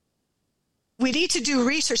We need to do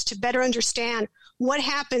research to better understand what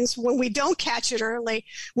happens when we don't catch it early,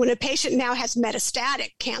 when a patient now has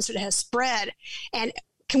metastatic cancer that has spread, and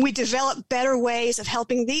can we develop better ways of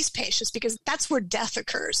helping these patients? Because that's where death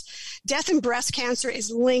occurs. Death in breast cancer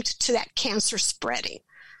is linked to that cancer spreading.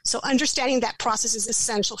 So understanding that process is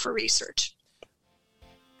essential for research.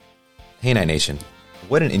 Hey, Night Nation.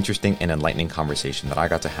 What an interesting and enlightening conversation that I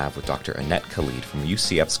got to have with Dr. Annette Khalid from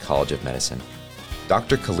UCF's College of Medicine.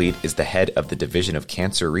 Dr. Khalid is the head of the Division of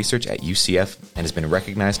Cancer Research at UCF and has been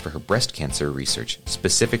recognized for her breast cancer research,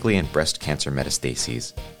 specifically in breast cancer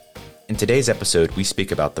metastases. In today's episode, we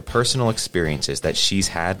speak about the personal experiences that she's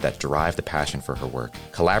had that drive the passion for her work,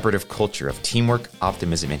 collaborative culture of teamwork,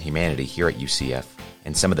 optimism, and humanity here at UCF,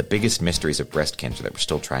 and some of the biggest mysteries of breast cancer that we're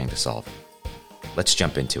still trying to solve. Let's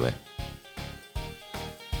jump into it.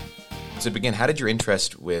 So to begin, how did your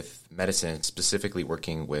interest with medicine, specifically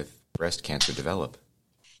working with breast cancer, develop?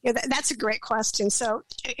 Yeah, that's a great question. So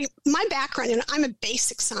my background, and I'm a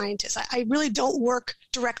basic scientist. I really don't work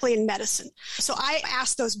directly in medicine. So I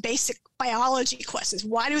ask those basic biology questions.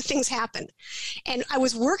 Why do things happen? And I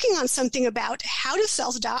was working on something about how do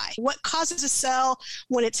cells die? What causes a cell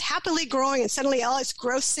when it's happily growing and suddenly all its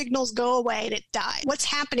growth signals go away and it dies? What's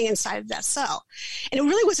happening inside of that cell? And it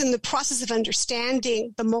really was in the process of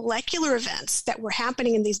understanding the molecular events that were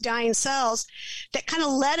happening in these dying cells that kind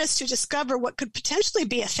of led us to discover what could potentially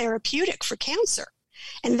be a therapeutic for cancer.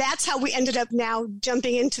 And that's how we ended up now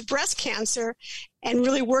jumping into breast cancer and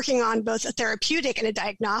really working on both a therapeutic and a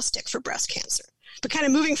diagnostic for breast cancer, but kind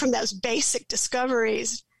of moving from those basic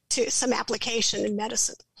discoveries to some application in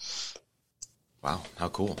medicine. Wow, how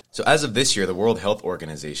cool. So as of this year, the World Health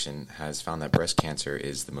Organization has found that breast cancer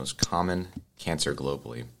is the most common cancer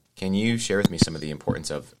globally. Can you share with me some of the importance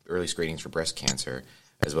of early screenings for breast cancer,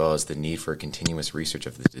 as well as the need for continuous research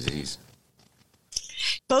of the disease?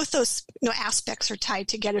 Both those aspects are tied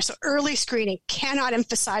together. So early screening, cannot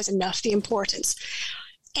emphasize enough the importance.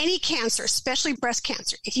 Any cancer, especially breast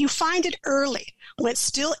cancer, if you find it early, when it's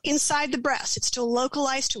still inside the breast, it's still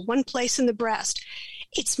localized to one place in the breast,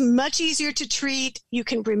 it's much easier to treat. You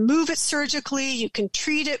can remove it surgically. You can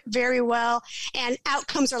treat it very well. And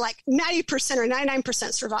outcomes are like 90% or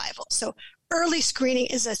 99% survival. So early screening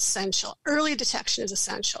is essential. Early detection is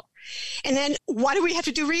essential. And then why do we have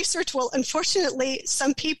to do research? Well, unfortunately,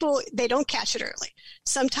 some people, they don't catch it early.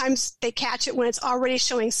 Sometimes they catch it when it's already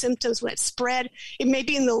showing symptoms, when it's spread. It may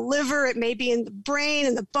be in the liver, it may be in the brain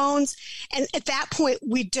and the bones. And at that point,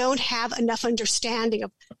 we don't have enough understanding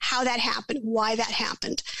of how that happened, why that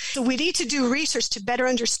happened. So we need to do research to better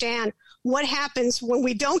understand what happens when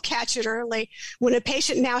we don't catch it early, when a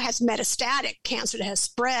patient now has metastatic cancer that has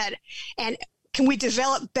spread, and can we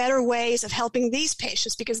develop better ways of helping these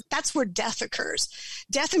patients? Because that's where death occurs.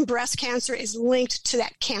 Death in breast cancer is linked to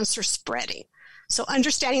that cancer spreading. So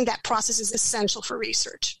understanding that process is essential for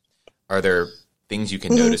research. Are there things you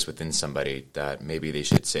can notice within somebody that maybe they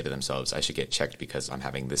should say to themselves, I should get checked because I'm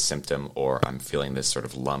having this symptom, or I'm feeling this sort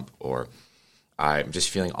of lump, or I'm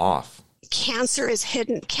just feeling off? Cancer is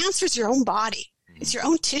hidden. Cancer is your own body. It's your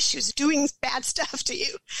own tissues doing bad stuff to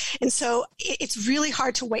you. And so it's really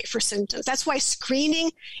hard to wait for symptoms. That's why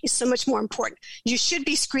screening is so much more important. You should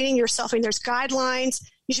be screening yourself. I mean, there's guidelines.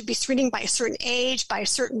 You should be screening by a certain age, by a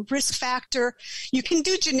certain risk factor. You can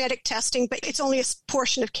do genetic testing, but it's only a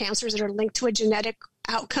portion of cancers that are linked to a genetic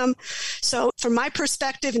outcome. So from my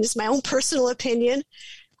perspective, and this is my own personal opinion,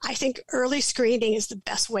 I think early screening is the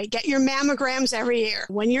best way. Get your mammograms every year.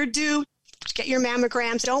 When you're due, get your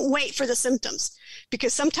mammograms. Don't wait for the symptoms,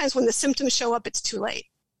 because sometimes when the symptoms show up, it's too late.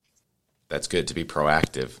 That's good to be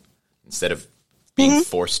proactive instead of being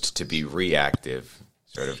forced to be reactive,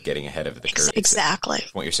 sort of getting ahead of the curve. Exactly. From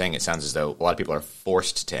what you're saying, it sounds as though a lot of people are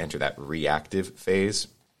forced to enter that reactive phase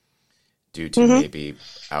due to maybe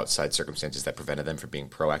outside circumstances that prevented them from being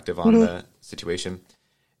proactive on the situation.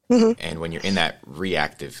 And when you're in that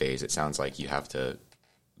reactive phase, it sounds like you have to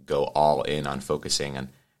go all in on focusing on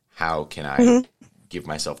how can I give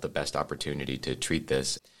myself the best opportunity to treat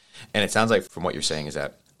this. And it sounds like from what you're saying is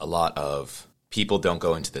that a lot of people don't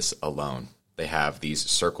go into this alone. They have these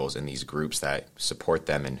circles and these groups that support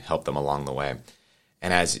them and help them along the way.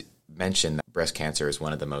 And as mentioned, breast cancer is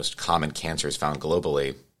one of the most common cancers found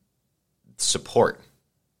globally. Support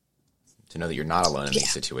to know that you're not alone in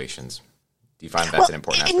these situations. Do you find that's an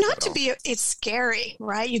important aspect? And not to be, it's scary,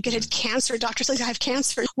 right? You get a cancer, doctor says, I have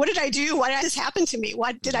cancer. What did I do? Why did this happen to me?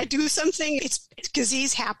 Why did I do something? It's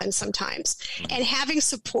disease happens sometimes. And having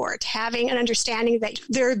support, having an understanding that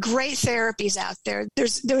there are great therapies out there.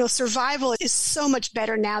 Survival is so much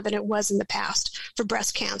better now than it was in the past for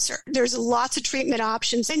breast cancer. There's lots of treatment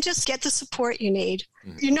options, and just get the support you need.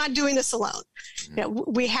 You're not doing this alone.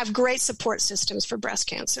 We have great support systems for breast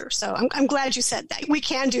cancer. So I'm glad you said that. We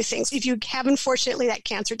can do things. If you have, unfortunately, that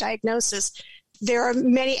cancer diagnosis, there are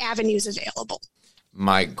many avenues available.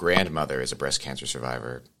 My grandmother is a breast cancer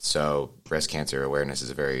survivor, so breast cancer awareness is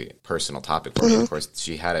a very personal topic for me. Of course,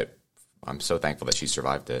 she had it. I'm so thankful that she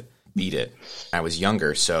survived it, beat it. I was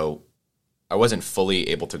younger, so I wasn't fully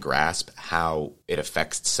able to grasp how it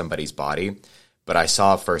affects somebody's body, but I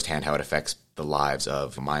saw firsthand how it affects the lives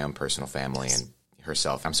of my own personal family and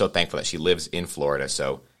herself. I'm so thankful that she lives in Florida,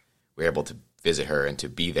 so we're able to visit her and to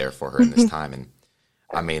be there for her in this time. And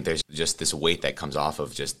I mean, there's just this weight that comes off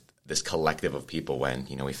of just this collective of people when,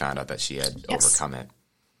 we found out that she had overcome it.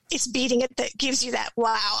 It's beating it that gives you that,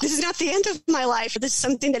 wow, this is not the end of my life. This is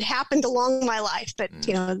something that happened along my life. But,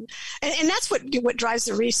 and that's what drives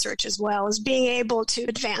the research as well, is being able to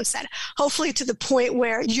advance that, hopefully to the point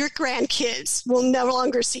where your grandkids will no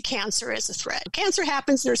longer see cancer as a threat. Cancer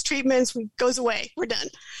happens, there's treatments, it goes away, we're done.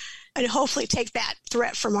 And hopefully take that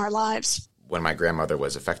threat from our lives. When my grandmother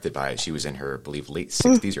was affected by it, she was in her, I believe, late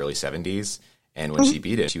 60s, early 70s. And when she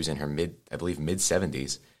beat it, she was in her mid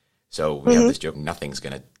 70s. So we have this joke, nothing's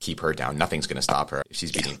going to keep her down. Nothing's going to stop her. If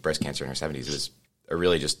she's beating breast cancer in her 70s, it was a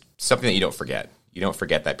really just something that you don't forget. You don't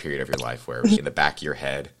forget that period of your life where in the back of your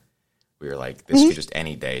head, we were like, this could just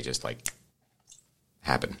any day just like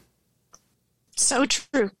happen. So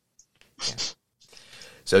true. Yeah.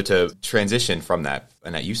 So to transition from that,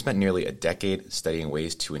 Annette, you spent nearly a decade studying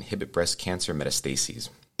ways to inhibit breast cancer metastases,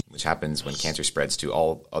 which happens when cancer spreads to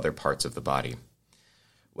all other parts of the body.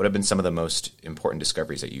 What have been some of the most important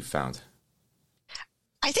discoveries that you've found?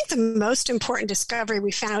 I think the most important discovery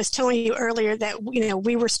we found, I was telling you earlier that,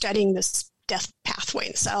 we were studying this death pathway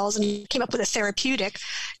in cells and came up with a therapeutic,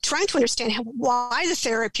 trying to understand why the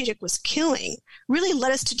therapeutic was killing, really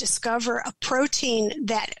led us to discover a protein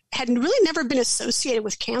that had really never been associated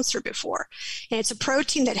with cancer before. And it's a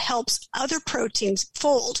protein that helps other proteins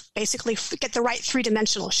fold, basically get the right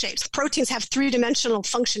three-dimensional shapes. Proteins have three-dimensional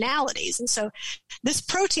functionalities. And so this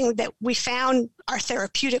protein that we found our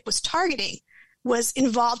therapeutic was targeting was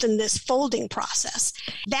involved in this folding process.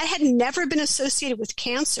 That had never been associated with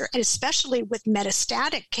cancer, and especially with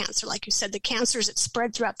metastatic cancer, like you said, the cancers that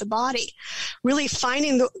spread throughout the body. Really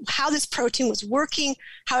finding how this protein was working,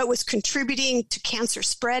 how it was contributing to cancer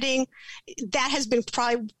spreading. That has been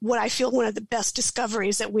probably what I feel one of the best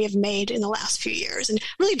discoveries that we have made in the last few years, and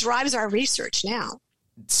really drives our research now.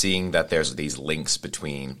 Seeing that there's these links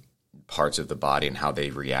between parts of the body and how they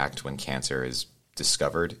react when cancer is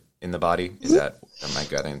discovered in the body? Is that, am I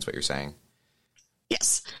getting into what you're saying?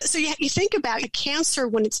 Yes. So you think about cancer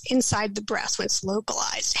when it's inside the breast, when it's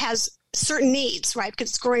localized, has certain needs, right? Because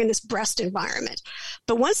it's growing in this breast environment.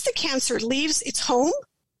 But once the cancer leaves its home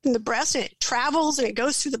in the breast and it travels and it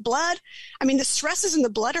goes through the blood, the stresses in the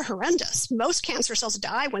blood are horrendous. Most cancer cells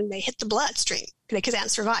die when they hit the bloodstream. They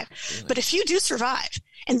can't survive. Really? But if you do survive,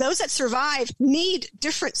 and those that survive need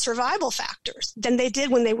different survival factors than they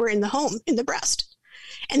did when they were in the home, in the breast.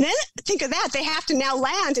 And then think of that, they have to now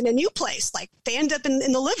land in a new place, like they end up in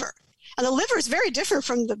the liver. And the liver is very different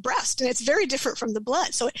from the breast, and it's very different from the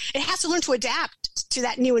blood. So it has to learn to adapt to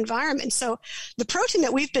that new environment. So the protein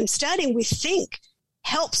that we've been studying, we think,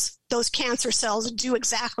 helps those cancer cells do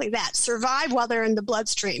exactly that, survive while they're in the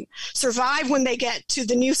bloodstream, survive when they get to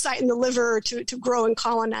the new site in the liver to grow and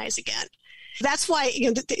colonize again. That's why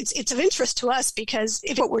it's of interest to us, because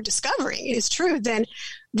if what we're discovering is true, then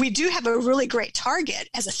we do have a really great target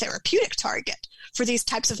as a therapeutic target for these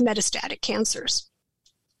types of metastatic cancers.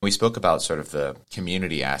 We spoke about sort of the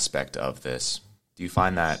community aspect of this. Do you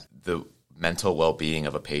find that the mental well-being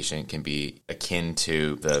of a patient can be akin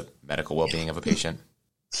to the medical well-being of a patient?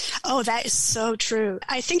 Oh, that is so true.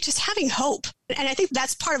 I think just having hope. And I think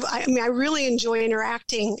that's part of, I really enjoy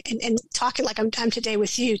interacting and talking like I'm today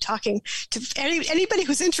with you, talking to anybody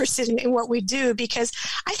who's interested in what we do, because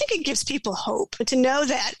I think it gives people hope to know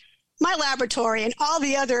that my laboratory and all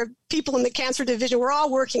the other people in the cancer division, we're all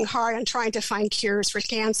working hard on trying to find cures for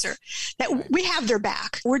cancer, that we have their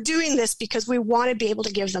back. We're doing this because we want to be able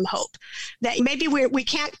to give them hope, that maybe we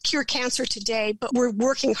can't cure cancer today, but we're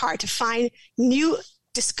working hard to find new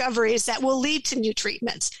discoveries that will lead to new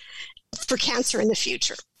treatments for cancer in the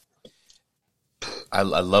future. I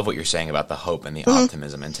love what you're saying about the hope and the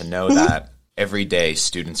optimism, and to know that every day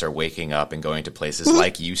students are waking up and going to places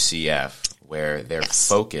like UCF where their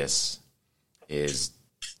focus is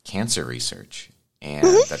cancer research, and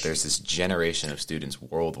that there's this generation of students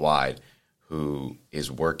worldwide who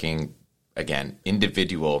is working, again,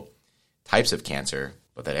 individual types of cancer,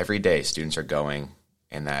 but that every day students are going,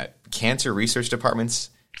 and that cancer research departments,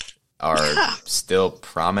 are still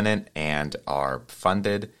prominent and are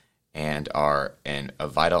funded and are a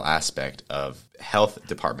vital aspect of health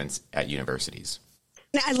departments at universities.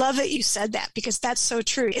 I love that you said that because that's so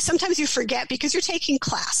true. Sometimes you forget because you're taking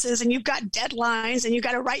classes and you've got deadlines and you've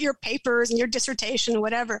got to write your papers and your dissertation or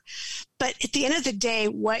whatever. But at the end of the day,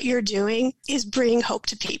 what you're doing is bringing hope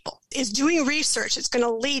to people, is doing research that's going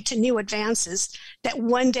to lead to new advances that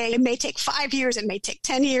one day, it may take 5 years, it may take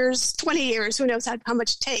 10 years, 20 years, who knows how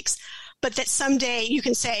much it takes. But that someday you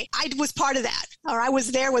can say, I was part of that, or I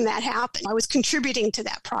was there when that happened. I was contributing to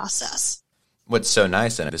that process. What's so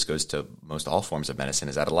nice, and this goes to most all forms of medicine,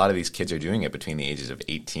 is that a lot of these kids are doing it between the ages of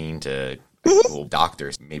 18 to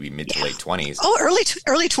doctors, maybe mid to late 20s. Oh,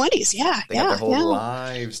 early 20s, yeah. They have their whole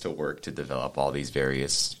lives to work to develop all these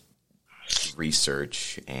various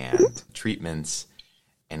research and treatments,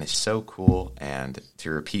 and it's so cool. And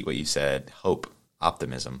to repeat what you said, hope,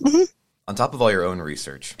 optimism. On top of all your own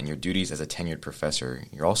research and your duties as a tenured professor,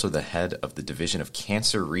 you're also the head of the Division of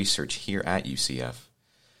Cancer Research here at UCF.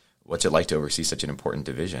 What's it like to oversee such an important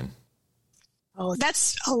division? Oh,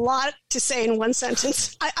 that's a lot to say in one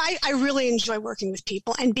sentence. I really enjoy working with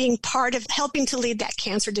people and being part of helping to lead that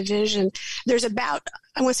cancer division. There's about,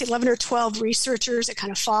 I want to say 11 or 12 researchers that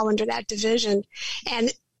kind of fall under that division.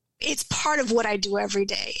 And it's part of what I do every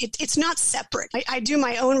day. It's not separate. I do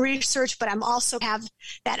my own research, but I'm also have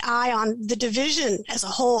that eye on the division as a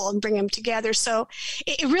whole and bring them together. So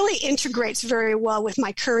it really integrates very well with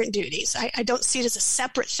my current duties. I don't see it as a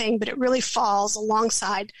separate thing, but it really falls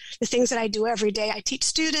alongside the things that I do every day. I teach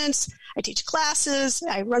students, I teach classes,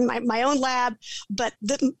 I run my own lab, but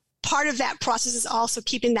the part of that process is also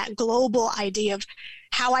keeping that global idea of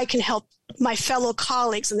how I can help my fellow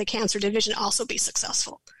colleagues in the cancer division also be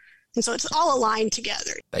successful. And so it's all aligned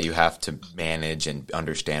together. That you have to manage and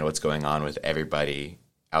understand what's going on with everybody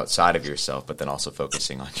outside of yourself, but then also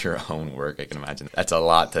focusing on your own work. I can imagine that's a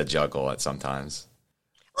lot to juggle at sometimes.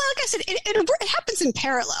 Well, like I said, it happens in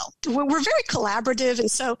parallel. We're very collaborative. And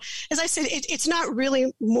so, as I said, it's not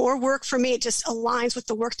really more work for me. It just aligns with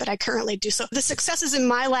the work that I currently do. So the successes in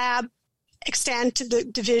my lab extend to the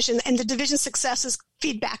division, and the division successes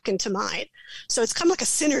feed back into mine. So it's kind of like a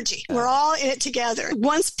synergy. We're all in it together.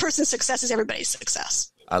 One person's success is everybody's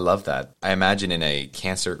success. I love that. I imagine in a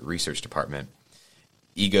cancer research department,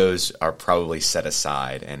 egos are probably set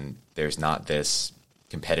aside, and there's not this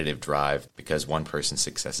competitive drive because one person's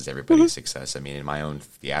success is everybody's success. I mean, in my own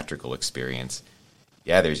theatrical experience,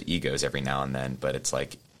 yeah, there's egos every now and then, but it's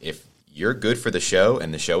like if you're good for the show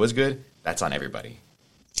and the show is good, that's on everybody.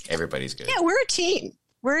 Everybody's good. Yeah, we're a team.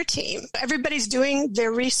 We're a team. Everybody's doing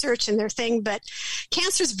their research and their thing, but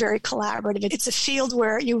cancer is very collaborative. It's a field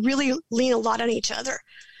where you really lean a lot on each other.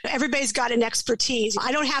 Everybody's got an expertise.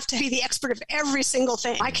 I don't have to be the expert of every single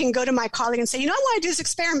thing. I can go to my colleague and say, I want to do this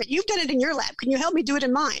experiment. You've done it in your lab. Can you help me do it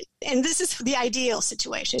in mine? And this is the ideal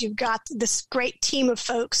situation. You've got this great team of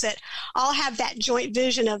folks that all have that joint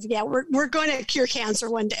vision of, we're going to cure cancer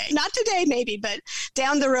one day. Not today, maybe, but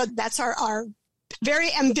down the road, that's our very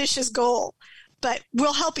ambitious goal. But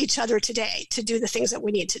we'll help each other today to do the things that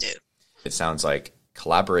we need to do. It sounds like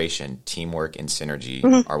collaboration, teamwork, and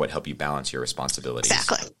synergy are what help you balance your responsibilities.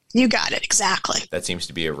 Exactly. You got it. Exactly. That seems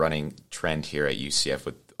to be a running trend here at UCF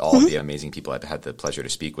with all the amazing people I've had the pleasure to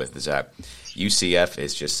speak with, is that UCF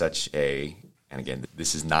is just such and again,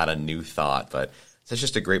 this is not a new thought, but it's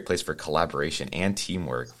just a great place for collaboration and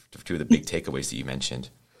teamwork. Two of the big takeaways that you mentioned.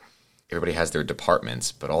 Everybody has their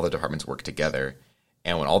departments, but all the departments work together.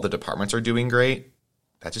 And when all the departments are doing great,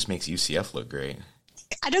 that just makes UCF look great.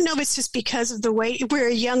 I don't know if it's just because of the way we're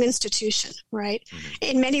a young institution, right?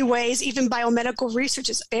 In many ways, even biomedical research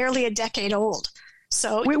is barely a decade old.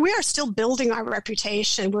 So we are still building our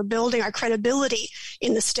reputation. We're building our credibility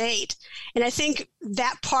in the state. And I think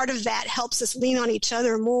that part of that helps us lean on each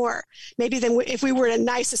other more, maybe than if we were in a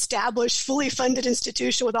nice, established, fully funded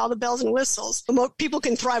institution with all the bells and whistles. More people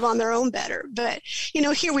can thrive on their own better. But,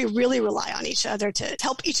 here we really rely on each other to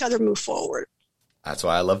help each other move forward. That's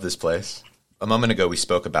why I love this place. A moment ago, we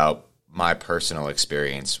spoke about my personal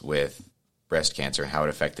experience with breast cancer, how it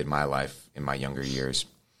affected my life in my younger years.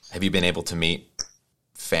 Have you been able to meet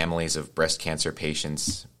families of breast cancer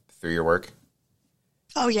patients through your work?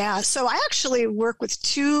 Oh, yeah. So I actually work with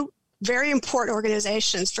two very important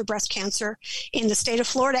organizations for breast cancer in the state of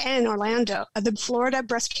Florida and in Orlando. The Florida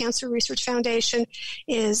Breast Cancer Research Foundation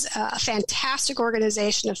is a fantastic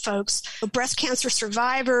organization of folks, breast cancer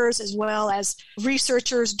survivors, as well as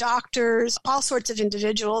researchers, doctors, all sorts of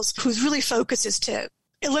individuals whose really focus is to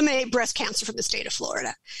eliminate breast cancer from the state of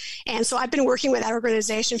Florida. And so I've been working with that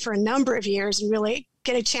organization for a number of years and really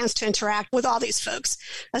get a chance to interact with all these folks.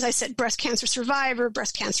 As I said, breast cancer survivor,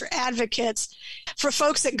 breast cancer advocates, for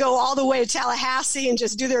folks that go all the way to Tallahassee and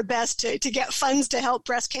just do their best to get funds to help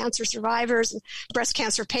breast cancer survivors and breast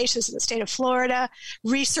cancer patients in the state of Florida,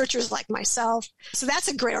 researchers like myself. So that's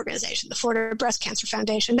a great organization, the Florida Breast Cancer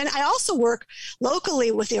Foundation. Then I also work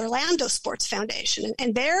locally with the Orlando Sports Foundation,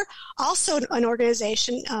 and they're also an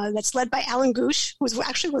organization that's led by Alan Goosh, who was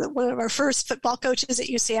actually one of our first football coaches at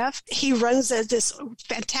UCF. He runs this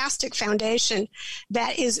fantastic foundation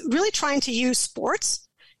that is really trying to use sports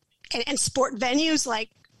and sport venues like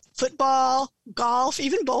football, golf,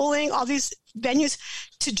 even bowling, all these venues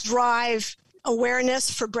to drive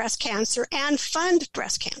awareness for breast cancer and fund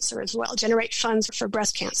breast cancer as well, generate funds for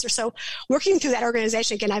breast cancer. So working through that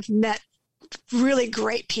organization, again, I've met really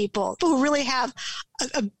great people who really have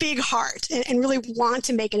a big heart and really want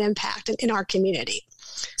to make an impact in our community.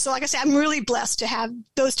 So like I said, I'm really blessed to have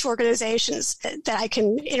those two organizations that I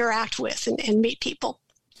can interact with and meet people.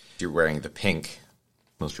 You're wearing the pink.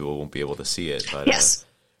 Most people won't be able to see it. But, yes,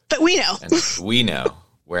 but we know. And we know,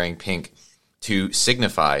 wearing pink to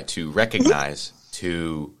signify, to recognize,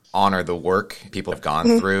 to honor the work people have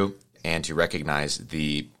gone through, and to recognize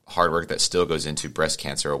the hard work that still goes into breast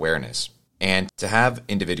cancer awareness. And to have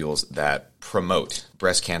individuals that promote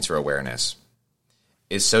breast cancer awareness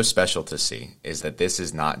is so special to see, is that this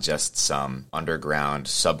is not just some underground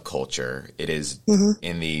subculture. It is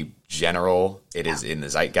in the general, it is in the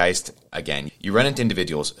zeitgeist. Again, you run into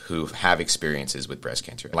individuals who have experiences with breast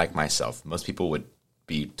cancer. Like myself, most people would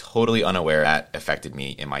be totally unaware that affected me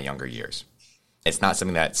in my younger years. It's not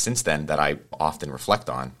something that since then that I often reflect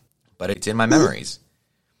on, but it's in my memories.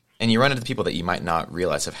 And you run into people that you might not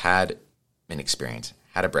realize have had an experience,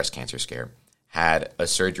 had a breast cancer scare, had a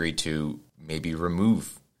surgery to maybe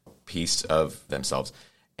remove a piece of themselves,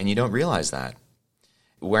 and you don't realize that.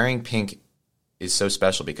 Wearing pink is so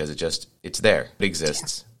special because it's there. It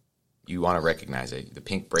exists. Yeah. You want to recognize it. The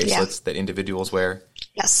pink bracelets that individuals wear.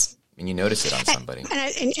 Yes. And you notice it on somebody.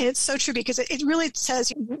 And it's so true because it really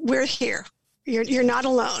says we're here. You're not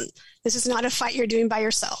alone. This is not a fight you're doing by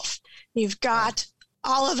yourself. You've got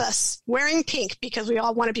all of us wearing pink because we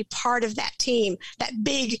all want to be part of that team, that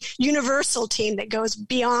big universal team that goes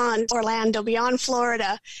beyond Orlando, beyond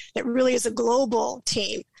Florida, that really is a global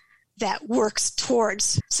team that works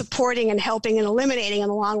towards supporting and helping and eliminating in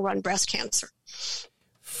the long run breast cancer.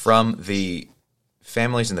 From the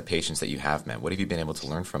families and the patients that you have met, what have you been able to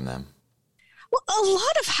learn from them? Well, a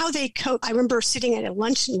lot of how they cope. I remember sitting at a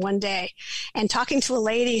luncheon one day and talking to a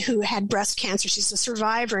lady who had breast cancer. She's a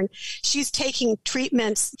survivor, and she's taking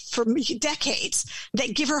treatments for decades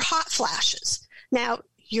that give her hot flashes. Now,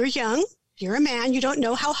 you're young. You're a man. You don't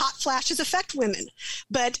know how hot flashes affect women.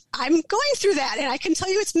 But I'm going through that, and I can tell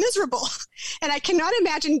you it's miserable. And I cannot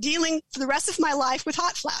imagine dealing for the rest of my life with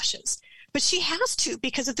hot flashes. But she has to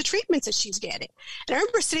because of the treatments that she's getting. And I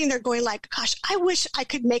remember sitting there going like, gosh, I wish I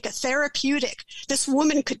could make a therapeutic this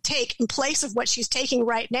woman could take in place of what she's taking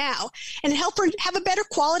right now and help her have a better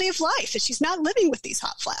quality of life that she's not living with these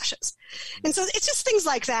hot flashes. And so it's just things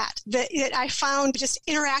like that I found just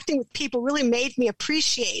interacting with people really made me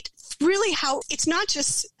appreciate really how it's not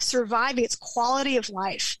just surviving, it's quality of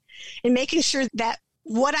life and making sure that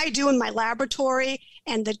what I do in my laboratory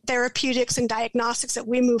and the therapeutics and diagnostics that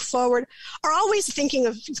we move forward are always thinking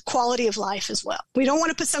of quality of life as well. We don't want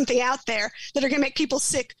to put something out there that are going to make people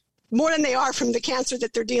sick more than they are from the cancer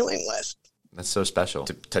that they're dealing with. That's so special.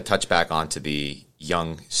 To touch back onto the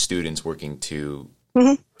young students working to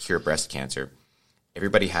cure breast cancer,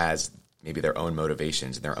 everybody has maybe their own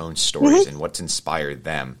motivations and their own stories and what's inspired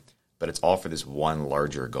them, but it's all for this one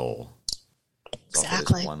larger goal.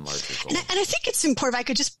 Exactly. One larger goal. And I think it's important, if I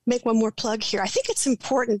could just make one more plug here, I think it's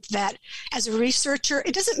important that as a researcher,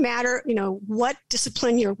 it doesn't matter, what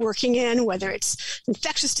discipline you're working in, whether it's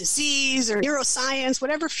infectious disease or neuroscience,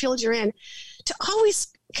 whatever field you're in, to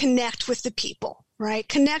always connect with the people, right?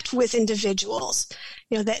 Connect with individuals.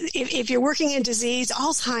 That if you're working in disease,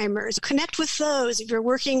 Alzheimer's, connect with those. If you're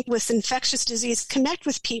working with infectious disease, connect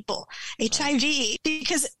with people, HIV,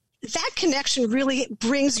 because that connection really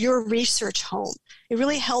brings your research home. It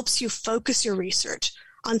really helps you focus your research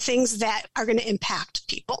on things that are going to impact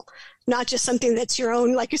people, not just something that's your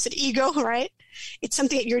own, like you said, ego, right? It's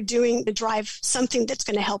something that you're doing to drive something that's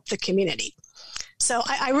going to help the community. So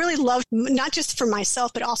I really love, not just for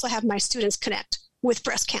myself, but also have my students connect with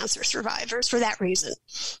breast cancer survivors for that reason.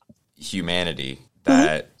 Humanity,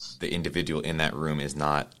 that the individual in that room is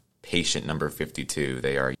not patient number 52.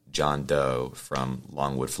 They are John Doe from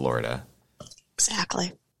Longwood, Florida.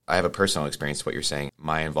 Exactly. I have a personal experience with what you're saying.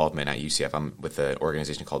 My involvement at UCF, I'm with an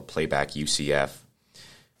organization called Playback UCF.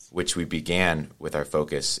 which we began with our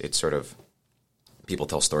focus. It's sort of people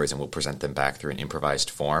tell stories and we'll present them back through an improvised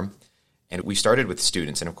form. And we started with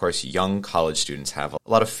students. And of course, young college students have a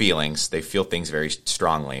lot of feelings. They feel things very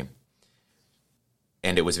strongly.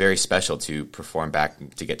 And it was very special to perform back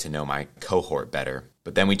to get to know my cohort better.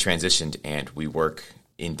 But then we transitioned and we work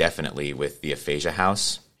indefinitely with the Aphasia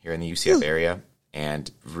House here in the UCF area. And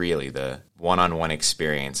really the one-on-one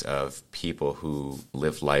experience of people who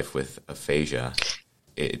live life with aphasia,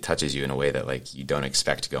 it touches you in a way that like you don't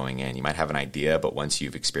expect going in. You might have an idea, but once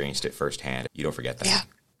you've experienced it firsthand, you don't forget that. Yeah.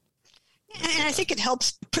 And I think it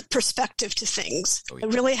helps put perspective to things.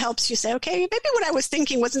 It really helps you say, okay, maybe what I was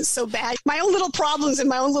thinking wasn't so bad. My own little problems and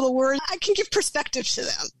my own little worries, I can give perspective to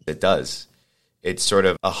them. It does. It's sort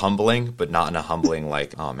of a humbling, but not in a humbling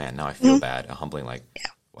like, oh man, now I feel bad. A humbling like,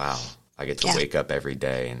 wow, I get to wake up every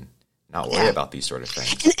day and not worry about these sort of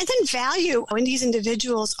things. And then value when these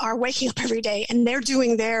individuals are waking up every day and they're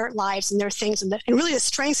doing their lives and their things and really the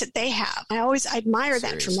strengths that they have. I always admire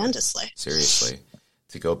that tremendously. Seriously.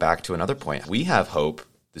 To go back to another point, we have hope,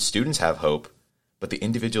 the students have hope, but the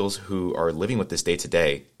individuals who are living with this day to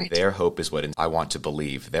day, their hope is what I want to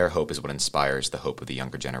believe. Their hope is what inspires the hope of the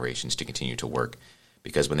younger generations to continue to work.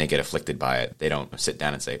 Because when they get afflicted by it, they don't sit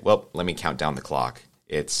down and say, well, let me count down the clock.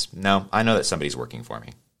 It's, no, I know that somebody's working for me.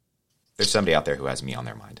 There's somebody out there who has me on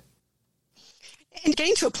their mind. And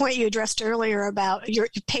getting to a point you addressed earlier about your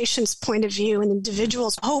patient's point of view and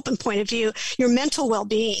individual's hope and point of view, your mental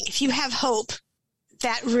well-being. If you have hope,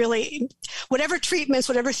 that really, whatever treatments,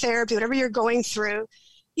 whatever therapy, whatever you're going through,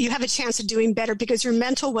 you have a chance of doing better because your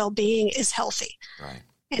mental well-being is healthy. Right.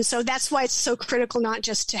 And so that's why it's so critical not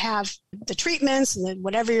just to have the treatments and then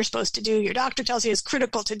whatever you're supposed to do, your doctor tells you is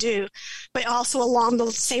critical to do, but also along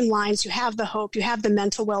the same lines, you have the hope, you have the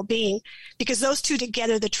mental well-being, because those two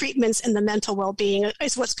together, the treatments and the mental well-being,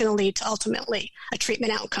 is what's going to lead to ultimately a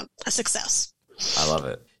treatment outcome, a success. I love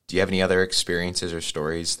it. Do you have any other experiences or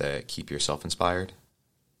stories that keep yourself inspired?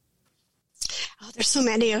 Oh, there's so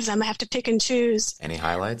many of them. I have to pick and choose. Any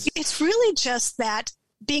highlights? It's really just that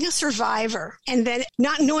being a survivor and then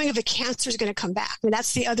not knowing if a cancer is going to come back. I mean,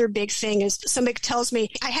 that's the other big thing is somebody tells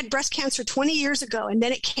me, I had breast cancer 20 years ago and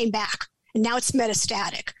then it came back and now it's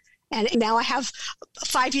metastatic. And now I have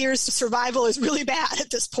 5 years of survival is really bad at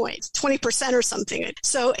this point, 20% or something.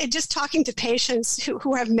 So just talking to patients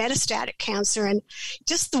who have metastatic cancer and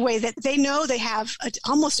just the way that they know they have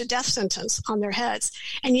almost a death sentence on their heads,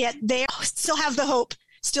 and yet they still have the hope,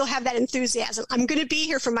 still have that enthusiasm. I'm going to be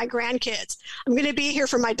here for my grandkids. I'm going to be here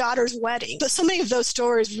for my daughter's wedding. But so many of those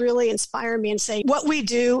stories really inspire me and say what we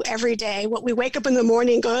do every day, what we wake up in the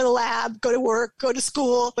morning, go to the lab, go to work, go to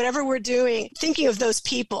school, whatever we're doing, thinking of those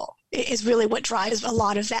people is really what drives a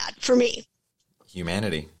lot of that for me.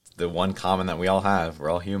 Humanity, the one common that we all have. We're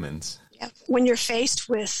all humans. Yeah. When you're faced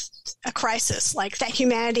with a crisis like that,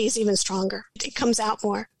 humanity is even stronger. It comes out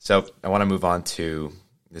more. So I want to move on to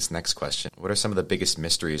this next question. What are some of the biggest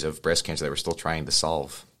mysteries of breast cancer that we're still trying to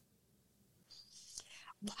solve?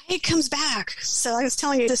 Why it comes back. So I was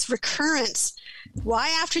telling you this recurrence. Why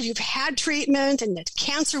after you've had treatment and the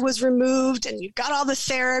cancer was removed and you got all the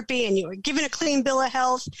therapy and you were given a clean bill of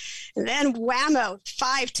health, and then whammo,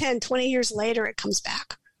 5, 10, 20 years later, it comes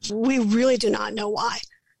back. We really do not know why.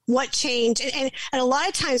 What changed? And a lot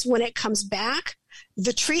of times when it comes back,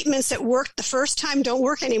 the treatments that worked the first time don't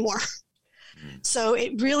work anymore. So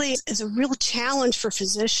it really is a real challenge for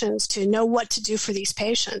physicians to know what to do for these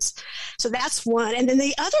patients. So that's one. And then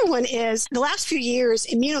the other one is the last few years,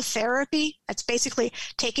 immunotherapy, that's basically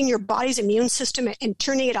taking your body's immune system and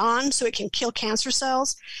turning it on so it can kill cancer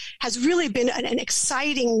cells, has really been an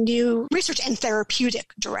exciting new research and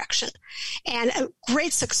therapeutic direction and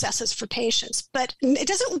great successes for patients. But it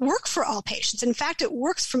doesn't work for all patients. In fact, it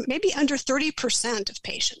works for maybe under 30% of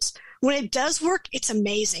patients. When it does work, it's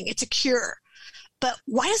amazing. It's a cure. But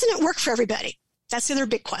why doesn't it work for everybody? That's the other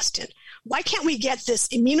big question. Why can't we get this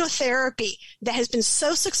immunotherapy that has been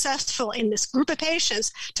so successful in this group of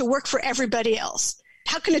patients to work for everybody else?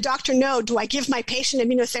 How can a doctor know, do I give my patient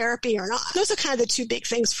immunotherapy or not? Those are kind of the two big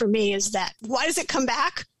things for me is that why does it come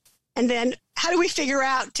back? And then how do we figure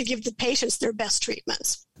out to give the patients their best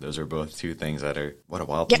treatments? Those are both two things that are, what a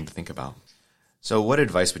wild thing to think about. So what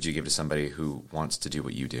advice would you give to somebody who wants to do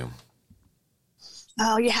what you do?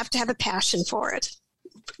 Oh, you have to have a passion for it.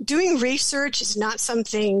 Doing research is not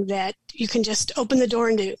something that you can just open the door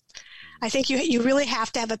and do. I think you really have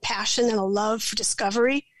to have a passion and a love for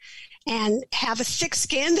discovery and have a thick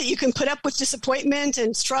skin that you can put up with disappointment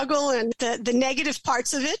and struggle and the negative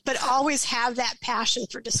parts of it, but always have that passion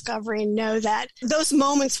for discovery and know that those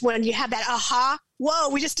moments when you have that aha, whoa,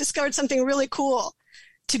 we just discovered something really cool,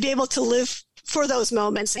 to be able to live for those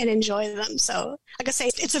moments and enjoy them. So like I say,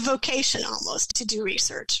 it's a vocation almost to do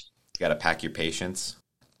research. You got to pack your patience.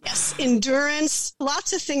 Yes, endurance,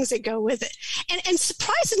 lots of things that go with it. And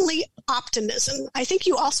surprisingly, optimism. I think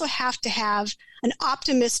you also have to have an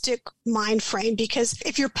optimistic mind frame, because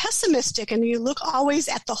if you're pessimistic and you look always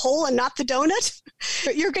at the hole and not the donut,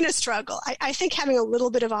 you're going to struggle. I think having a little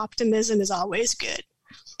bit of optimism is always good.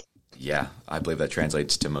 Yeah, I believe that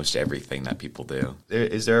translates to most everything that people do.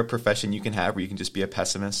 Is there a profession you can have where you can just be a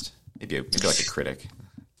pessimist? Maybe like a critic.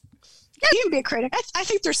 Yeah, you can be a critic. I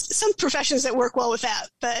think there's some professions that work well with that,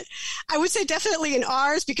 but I would say definitely in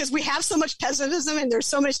ours, because we have so much pessimism and there's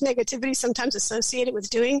so much negativity sometimes associated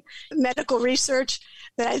with doing medical research,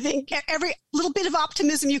 that I think every little bit of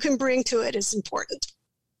optimism you can bring to it is important.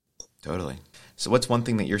 Totally. So what's one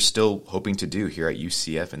thing that you're still hoping to do here at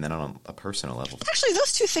UCF, and then on a personal level? Actually,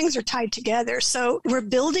 those two things are tied together. So we're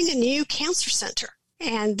building a new cancer center,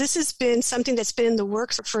 and this has been something that's been in the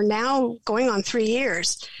works for now going on 3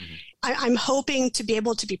 years. Mm-hmm. I'm hoping to be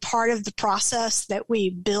able to be part of the process that we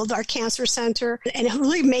build our cancer center and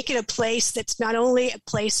really make it a place that's not only a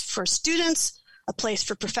place for students, a place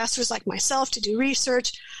for professors like myself to do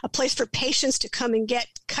research, a place for patients to come and get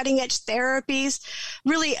cutting-edge therapies,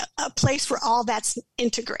 really a place where all that's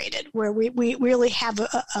integrated, where we really have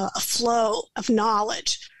a flow of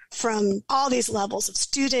knowledge from all these levels of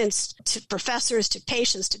students to professors to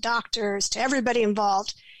patients to doctors to everybody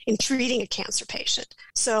involved in treating a cancer patient.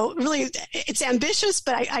 So really, it's ambitious,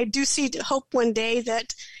 but I do see hope one day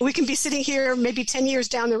that we can be sitting here maybe 10 years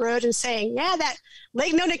down the road and saying, yeah, that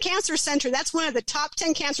Lake Nona Cancer Center, that's one of the top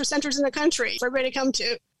 10 cancer centers in the country for everybody to come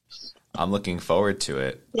to. I'm looking forward to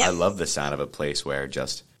it. Yep. I love the sound of a place where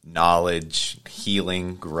just knowledge,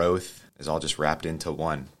 healing, growth is all just wrapped into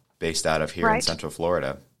one, based out of here in Central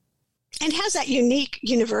Florida. And has that unique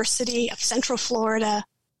University of Central Florida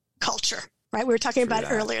culture. Right, we were talking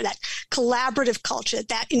about earlier, that collaborative culture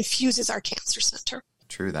that infuses our cancer center.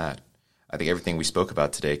 True that. I think everything we spoke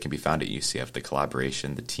about today can be found at UCF, the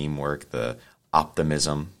collaboration, the teamwork, the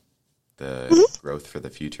optimism, the growth for the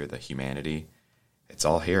future, the humanity. It's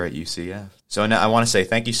all here at UCF. So now I want to say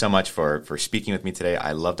thank you so much for speaking with me today.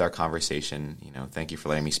 I loved our conversation. Thank you for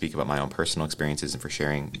letting me speak about my own personal experiences and for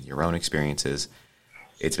sharing your own experiences.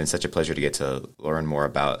 It's been such a pleasure to get to learn more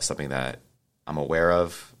about something that I'm aware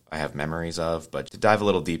of, I have memories of, but to dive a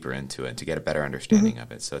little deeper into it, to get a better understanding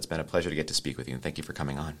of it. So it's been a pleasure to get to speak with you, and thank you for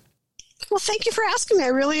coming on. Well, thank you for asking me. I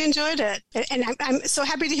really enjoyed it. And I'm so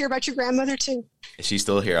happy to hear about your grandmother, too. Is she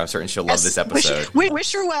still here? I'm certain she'll love this episode.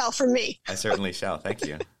 Wish her well for me. I certainly shall. Thank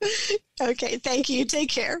you. Okay, thank you. Take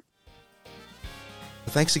care.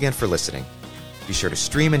 Well, thanks again for listening. Be sure to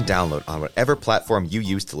stream and download on whatever platform you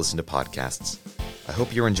use to listen to podcasts. I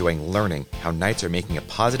hope you're enjoying learning how Knights are making a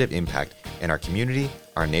positive impact in our community,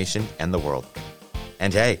 our nation, and the world.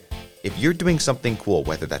 And hey, if you're doing something cool,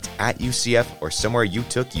 whether that's at UCF or somewhere you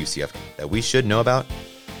took UCF that we should know about,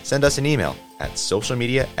 send us an email at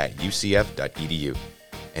socialmedia@ucf.edu,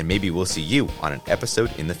 and maybe we'll see you on an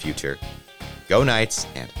episode in the future. Go Knights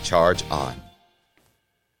and charge on.